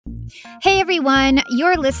Hey everyone,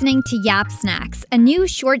 you're listening to YAPSnacks, a new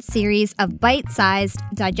short series of bite-sized,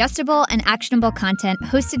 digestible, and actionable content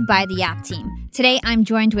hosted by the Yap team. Today, I'm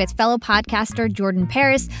joined with fellow podcaster Jordan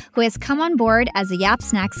Paris, who has come on board as a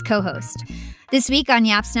YAPSnacks co-host. This week on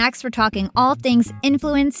YAPSnacks, we're talking all things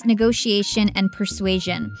influence, negotiation, and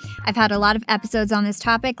persuasion. I've had a lot of episodes on this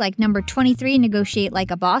topic, like number 23, Negotiate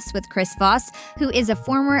Like a Boss with Chris Voss, who is a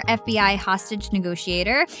former FBI hostage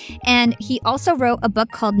negotiator. And he also wrote a book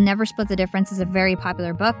called Never Split the Difference. It's a very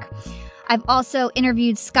popular book. I've also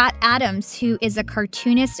interviewed Scott Adams, who is a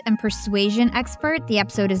cartoonist and persuasion expert. The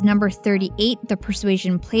episode is number 38, The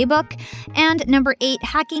Persuasion Playbook, and number 8,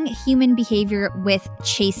 Hacking Human Behavior with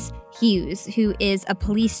Chase Hughes, who is a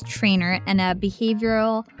police trainer and a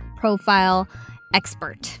behavioral profile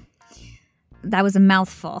expert. That was a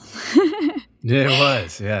mouthful. It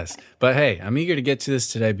was, yes. But hey, I'm eager to get to this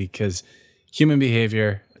today because human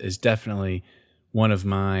behavior is definitely one of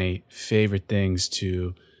my favorite things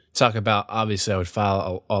to talk about. Obviously, I would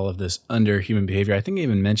file all of this under human behavior. I think I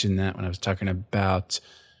even mentioned that when I was talking about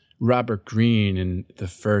Robert Greene in the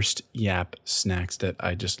first YAPSnacks, that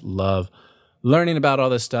I just love learning about all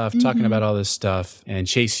this stuff, talking about all this stuff. And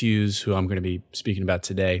Chase Hughes, who I'm going to be speaking about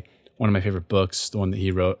today, one of my favorite books, the one that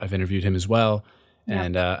he wrote, I've interviewed him as well. Yep.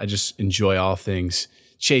 And I just enjoy all things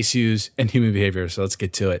Chase Hughes and human behavior. So let's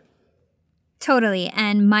get to it. Totally.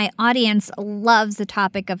 And my audience loves the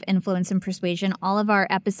topic of influence and persuasion. All of our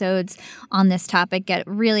episodes on this topic get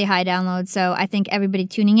really high downloads. So I think everybody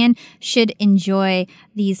tuning in should enjoy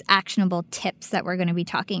these actionable tips that we're going to be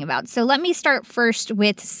talking about. So let me start first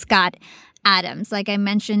with Scott Adams. Like I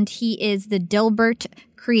mentioned, he is the Dilbert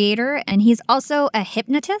creator, and he's also a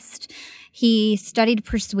hypnotist. He studied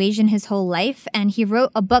persuasion his whole life, and he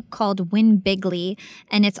wrote a book called Win Bigly,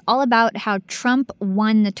 and it's all about how Trump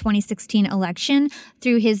won the 2016 election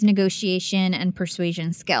through his negotiation and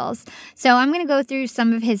persuasion skills. So I'm going to go through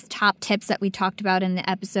some of his top tips that we talked about in the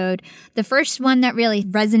episode. The first one that really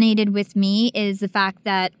resonated with me is the fact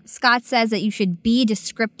that Scott says that you should be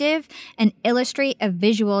descriptive and illustrate a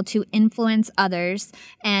visual to influence others,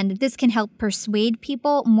 and this can help persuade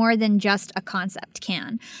people more than just a concept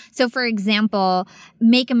can. So for example,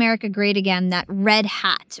 Make America Great Again, that red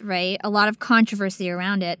hat, right? A lot of controversy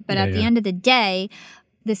around it. But at the end of the day,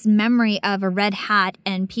 this memory of a red hat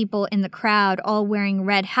and people in the crowd all wearing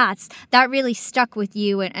red hats, that really stuck with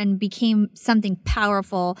you and became something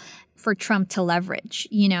powerful for Trump to leverage,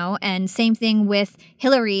 you know? And same thing with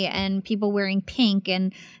Hillary and people wearing pink.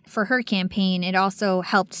 And for her campaign, it also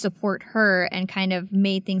helped support her and kind of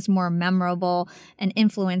made things more memorable and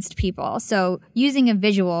influenced people. So using a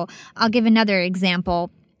visual, I'll give another example.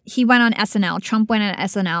 He went on SNL, Trump went on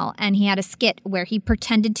SNL, and he had a skit where he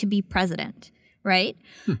pretended to be president, right?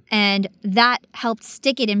 And that helped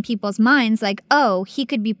stick it in people's minds like, oh, he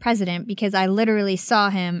could be president because I literally saw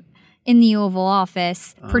him in the Oval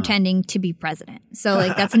Office pretending to be president. So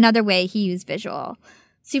like that's another way he used visual.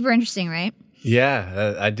 Super interesting, right?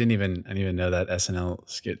 Yeah, I didn't even know that SNL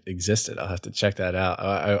skit existed. I'll have to check that out.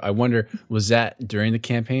 I wonder, was that during the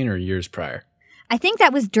campaign or years prior? I think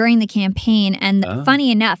that was during the campaign. And funny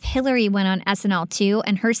enough, Hillary went on SNL too,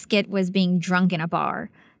 and her skit was being drunk in a bar.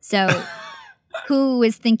 So who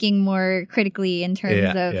was thinking more critically in terms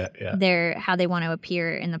of their how they want to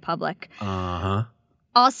appear in the public?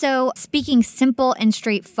 Also, speaking simple and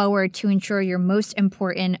straightforward to ensure your most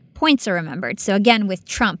important points are remembered. So again, with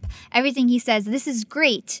Trump, everything he says, this is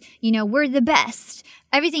great, you know, we're the best.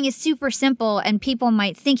 Everything is super simple, and people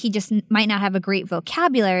might think he just might not have a great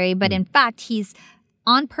vocabulary, but in fact, he's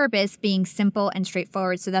on purpose being simple and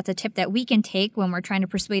straightforward. So that's a tip that we can take when we're trying to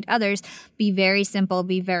persuade others. Be very simple,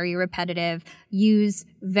 be very repetitive, use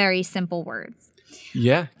very simple words.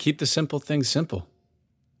 Yeah, keep the simple things simple.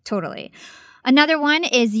 Totally. Another one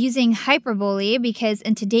is using hyperbole, because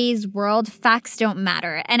in today's world, facts don't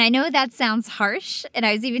matter. And I know that sounds harsh, and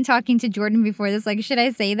I was even talking to Jordan before this, like, should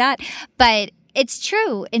I say that? But it's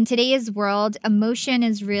true. In today's world, emotion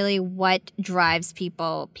is really what drives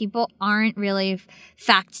people. People aren't really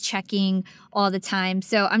fact-checking all the time.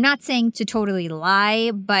 So I'm not saying to totally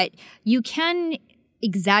lie, but you can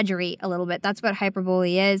exaggerate a little bit. That's what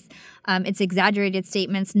hyperbole is. It's exaggerated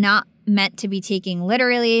statements, not meant to be taken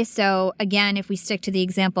literally. So again, if we stick to the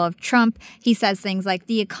example of Trump, he says things like,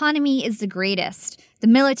 the economy is the greatest. The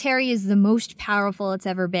military is the most powerful it's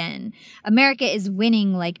ever been. America is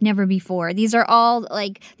winning like never before. These are all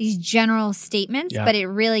like these general statements, but it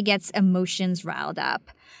really gets emotions riled up.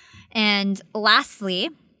 And lastly,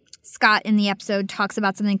 Scott in the episode talks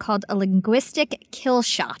about something called a linguistic kill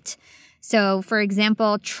shot. So, for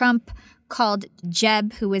example, Trump called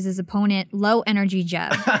Jeb, who was his opponent, Low Energy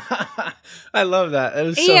Jeb. I love that. It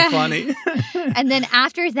was so funny. And then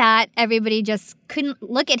after that, everybody just couldn't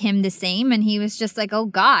look at him the same. And he was just like, oh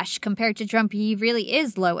gosh, compared to Trump, he really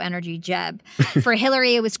is Low Energy Jeb. For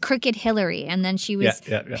Hillary, it was Crooked Hillary. And then she was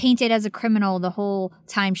painted as a criminal the whole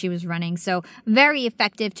time she was running. So very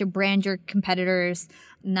effective to brand your competitors.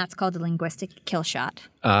 And that's called a linguistic kill shot.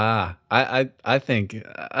 I think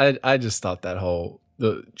I just thought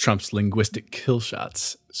the Trump's linguistic kill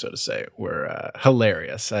shots, so to say, were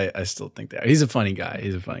hilarious. I still think that he's a funny guy.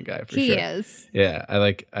 He's a funny guy for sure. He is. Yeah, I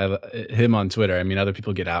like him on Twitter. I mean, other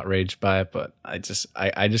people get outraged by it, but I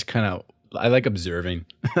like observing.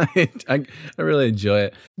 I really enjoy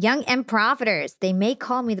it. Young and profiters, they may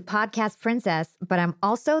call me the podcast princess, but I'm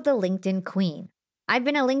also the LinkedIn queen. I've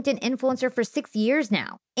been a LinkedIn influencer for 6 years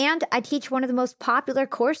now, and I teach one of the most popular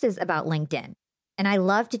courses about LinkedIn. And I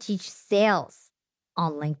love to teach sales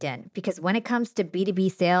on LinkedIn because when it comes to B2B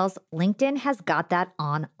sales, LinkedIn has got that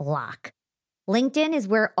on lock. LinkedIn is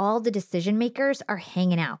where all the decision makers are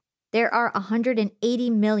hanging out. There are 180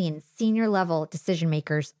 million senior level decision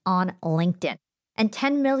makers on LinkedIn and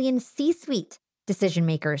 10 million C-suite decision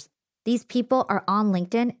makers. These people are on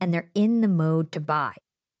LinkedIn and they're in the mode to buy.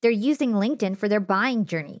 They're using LinkedIn for their buying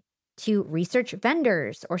journey, to research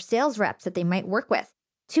vendors or sales reps that they might work with,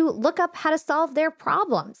 to look up how to solve their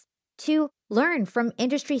problems, to learn from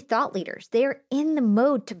industry thought leaders. They are in the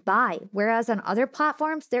mode to buy, whereas on other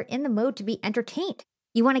platforms, they're in the mode to be entertained.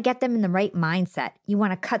 You want to get them in the right mindset. You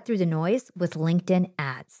want to cut through the noise with LinkedIn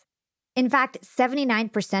ads. In fact,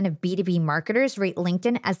 79% of B2B marketers rate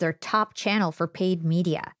LinkedIn as their top channel for paid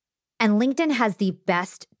media. And LinkedIn has the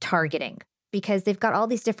best targeting because they've got all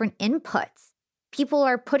these different inputs. People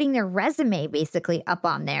are putting their resume basically up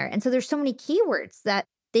on there. And so there's so many keywords that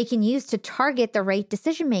they can use to target the right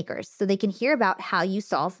decision makers so they can hear about how you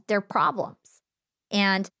solve their problems.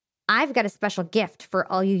 And I've got a special gift for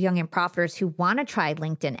all you young and profiters who want to try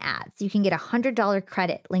LinkedIn ads. You can get a $100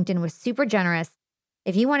 credit. LinkedIn was super generous.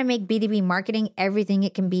 If you want to make B2B marketing everything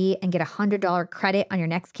it can be and get a $100 credit on your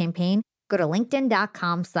next campaign, go to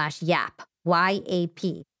linkedin.com/YAP,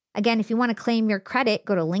 YAP. Again, if you want to claim your credit,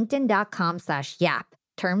 go to linkedin.com/YAP.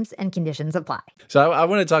 Terms and conditions apply. So I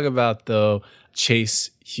want to talk about, though,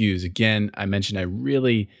 Chase Hughes. Again, I mentioned I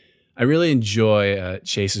really enjoy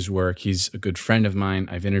Chase's work. He's a good friend of mine.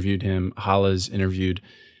 I've interviewed him. Hala's interviewed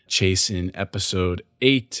Chase in episode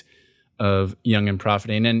 8 of Young and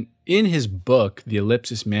Profiting. And in his book, The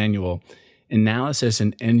Ellipsis Manual, Analysis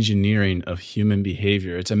and Engineering of Human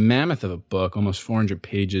Behavior, it's a mammoth of a book, almost 400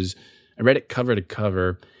 pages. I read it cover to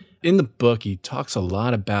cover. In the book, he talks a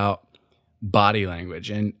lot about body language,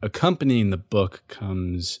 and accompanying the book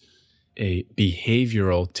comes a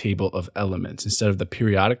behavioral table of elements. Instead of the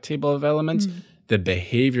periodic table of elements, the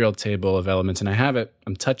behavioral table of elements. And I have it,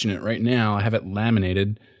 I'm touching it right now. I have it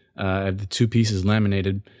laminated. I have the 2 pieces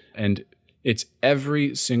laminated, and it's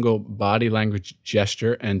every single body language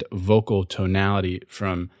gesture and vocal tonality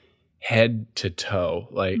from head to toe,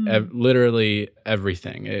 like literally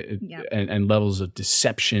everything, and levels of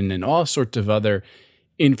deception and all sorts of other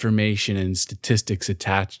information and statistics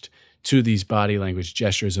attached to these body language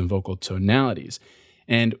gestures and vocal tonalities.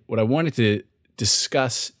 And what I wanted to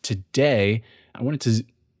discuss today, I wanted to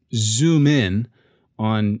zoom in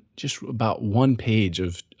on just about one page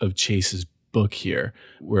of Chase's book here,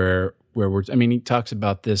 where he talks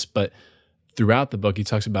about this, but throughout the book, he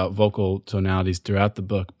talks about vocal tonalities throughout the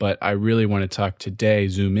book, but I really want to talk today,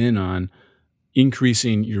 zoom in on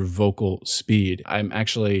increasing your vocal speed.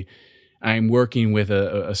 I'm working with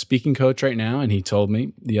a speaking coach right now, and he told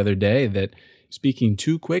me the other day that speaking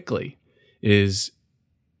too quickly is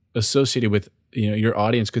associated with, your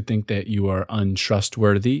audience could think that you are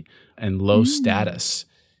untrustworthy and low status.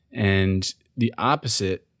 And the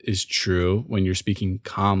opposite is true when you're speaking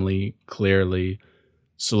calmly, clearly,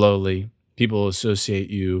 slowly. People associate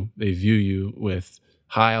you, they view you with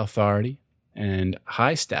high authority and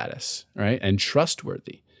high status, right? And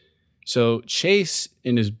trustworthy. So Chase,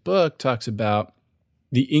 in his book, talks about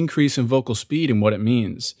the increase in vocal speed and what it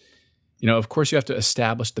means. Of course, you have to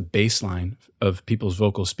establish the baseline of people's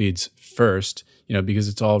vocal speeds first, because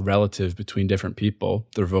it's all relative between different people,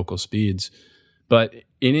 their vocal speeds. But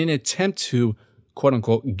in an attempt to, quote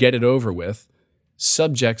unquote, get it over with,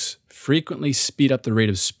 subjects frequently speed up the rate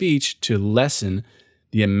of speech to lessen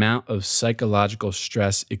the amount of psychological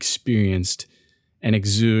stress experienced and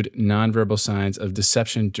exude nonverbal signs of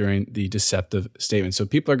deception during the deceptive statement. So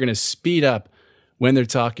people are going to speed up when they're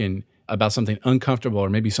talking about something uncomfortable or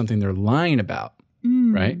maybe something they're lying about,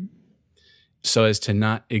 right? So as to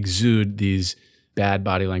not exude these bad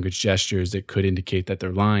body language gestures that could indicate that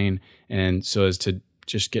they're lying, and so as to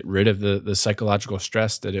just get rid of the psychological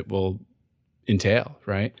stress that it will entail,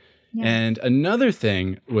 right? Yeah. And another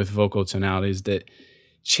thing with vocal tonalities that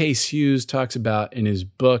Chase Hughes talks about in his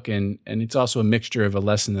book, and it's also a mixture of a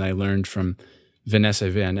lesson that I learned from Vanessa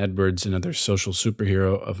Van Edwards, another social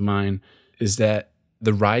superhero of mine, is that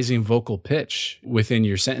the rising vocal pitch within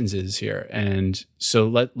your sentences here. And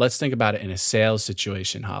so let's think about it in a sales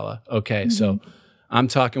situation, Hala. Okay, so I'm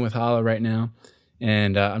talking with Hala right now,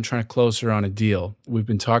 and I'm trying to close her on a deal. We've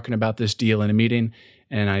been talking about this deal in a meeting,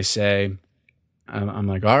 and I say, I'm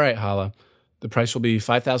like, all right, Hala, the price will be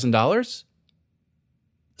 $5,000?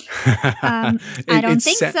 I don't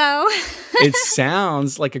think so. It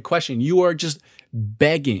sounds like a question. You are just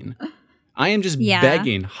begging. I am just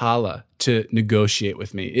begging Hala to negotiate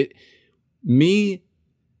with me. Me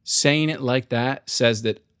saying it like that says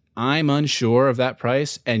that I'm unsure of that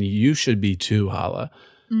price, and you should be too, Hala.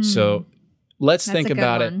 So let's think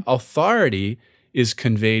about it. Authority is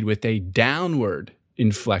conveyed with a downward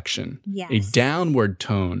inflection, a downward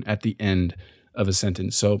tone at the end of a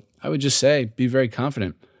sentence. So I would just say, be very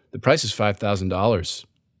confident. The price is $5,000.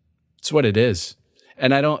 It's what it is.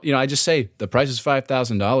 And I just say, the price is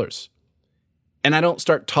 $5,000. And I don't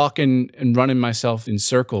start talking and running myself in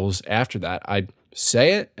circles after that. I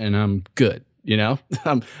say it and I'm good.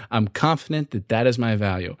 I'm confident that is my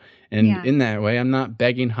value. And in that way, I'm not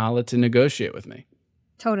begging Hala to negotiate with me.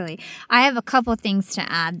 Totally. I have a couple things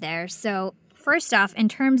to add there. So first off, in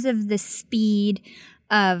terms of the speed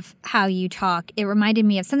of how you talk, it reminded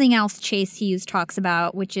me of something else Chase Hughes talks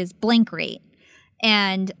about, which is blink rate.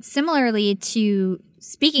 And similarly to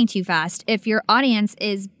speaking too fast, if your audience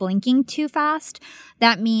is blinking too fast,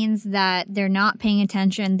 that means that they're not paying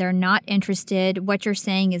attention, they're not interested, what you're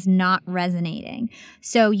saying is not resonating.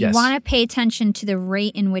 So you want to pay attention to the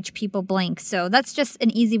rate in which people blink. So that's just an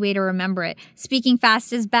easy way to remember it. Speaking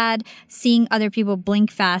fast is bad, seeing other people blink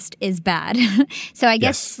fast is bad. So I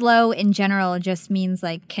guess slow in general just means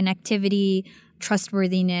like connectivity,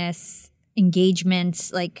 trustworthiness, engagement.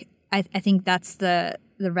 Like I think that's the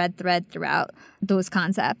red thread throughout those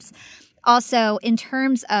concepts. Also, in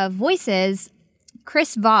terms of voices,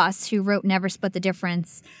 Chris Voss, who wrote Never Split the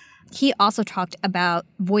Difference, he also talked about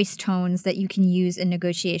voice tones that you can use in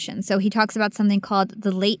negotiation. So he talks about something called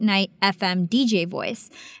the late night FM DJ voice.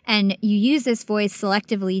 And you use this voice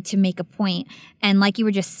selectively to make a point. And like you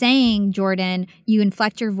were just saying, Jordan, you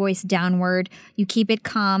inflect your voice downward, you keep it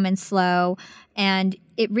calm and slow, and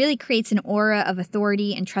it really creates an aura of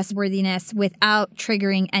authority and trustworthiness without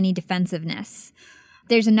triggering any defensiveness.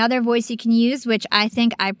 There's another voice you can use, which I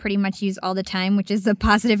think I pretty much use all the time, which is the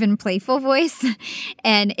positive and playful voice.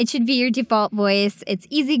 And it should be your default voice. It's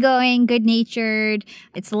easygoing, good-natured,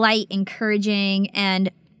 it's light, encouraging,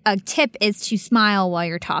 and a tip is to smile while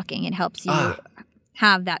you're talking. It helps you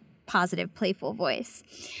have that positive, playful voice.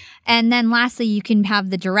 And then lastly, you can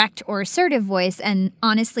have the direct or assertive voice. And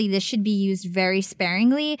honestly, this should be used very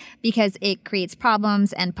sparingly because it creates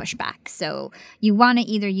problems and pushback. So you want to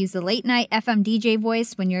either use the late night FM DJ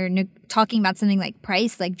voice when you're talking about something like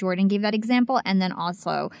price, like Jordan gave that example. And then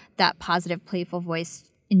also that positive, playful voice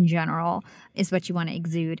in general is what you want to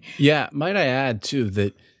exude. Yeah. Might I add too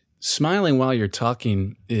that smiling while you're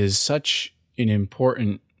talking is such an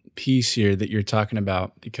important piece here that you're talking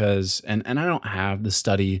about because, and I don't have the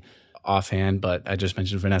study offhand, but I just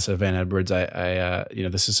mentioned Vanessa Van Edwards. I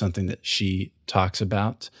this is something that she talks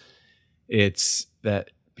about. It's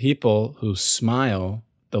that people who smile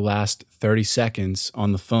the last 30 seconds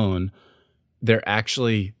on the phone, when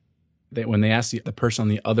they asked the person on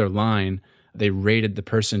the other line, they rated the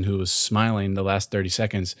person who was smiling the last 30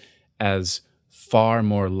 seconds as far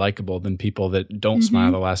more likable than people that don't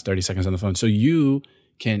smile the last 30 seconds on the phone. So you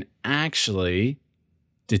can actually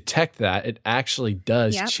detect that. It actually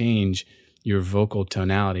does change your vocal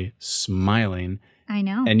tonality, smiling. I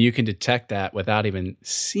know. And you can detect that without even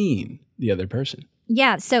seeing the other person.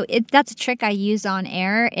 Yeah, so that's a trick I use on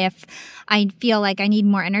air. If I feel like I need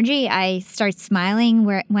more energy, I start smiling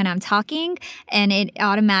when I'm talking, and it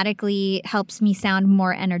automatically helps me sound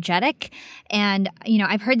more energetic. And,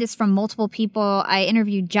 I've heard this from multiple people. I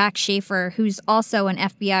interviewed Jack Schaefer, who's also an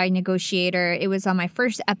FBI negotiator. It was on my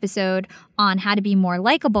first episode on how to be more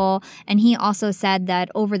likable, and he also said that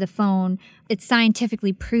over the phone, it's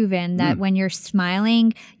scientifically proven that when you're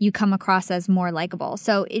smiling, you come across as more likable.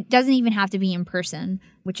 So it doesn't even have to be in person,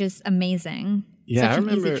 which is amazing. Yeah, I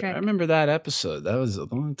remember that episode. That was a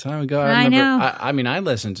long time ago. I know. I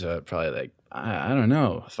listened to it probably I don't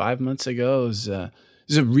know, 5 months ago. It was a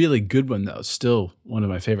really good one, though. Still one of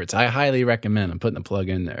my favorites. I highly recommend, I'm putting the plug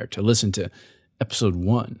in there, to listen to episode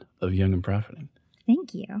 1 of Young and Profiting.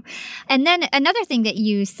 Thank you. And then another thing that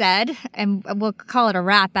you said, and we'll call it a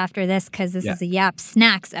wrap after this because this is a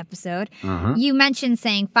YAPSnacks episode. You mentioned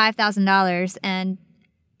saying $5,000 and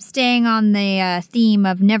staying on the theme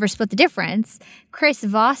of never split the difference. Chris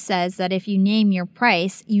Voss says that if you name your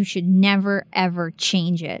price, you should never, ever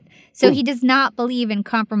change it. So he does not believe in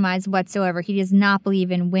compromise whatsoever. He does not believe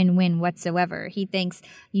in win-win whatsoever. He thinks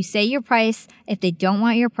you say your price. If they don't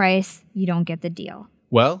want your price, you don't get the deal.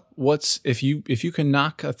 Well, if you can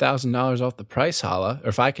knock $1,000 off the price, Hala, or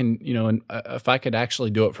if I can, if I could actually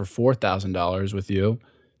do it for $4,000 with you,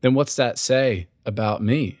 then what's that say about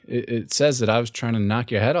me? It says that I was trying to knock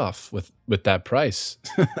your head off with that price,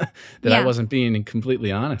 that I wasn't being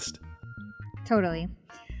completely honest. Totally.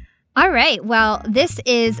 All right. Well, this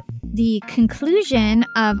is the conclusion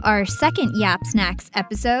of our second YAPSnacks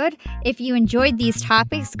episode. If you enjoyed these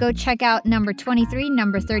topics, go check out number 23,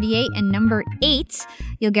 number 38, and number 8.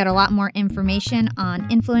 You'll get a lot more information on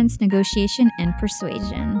influence, negotiation, and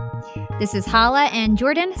persuasion. This is Hala and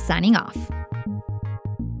Jordan signing off.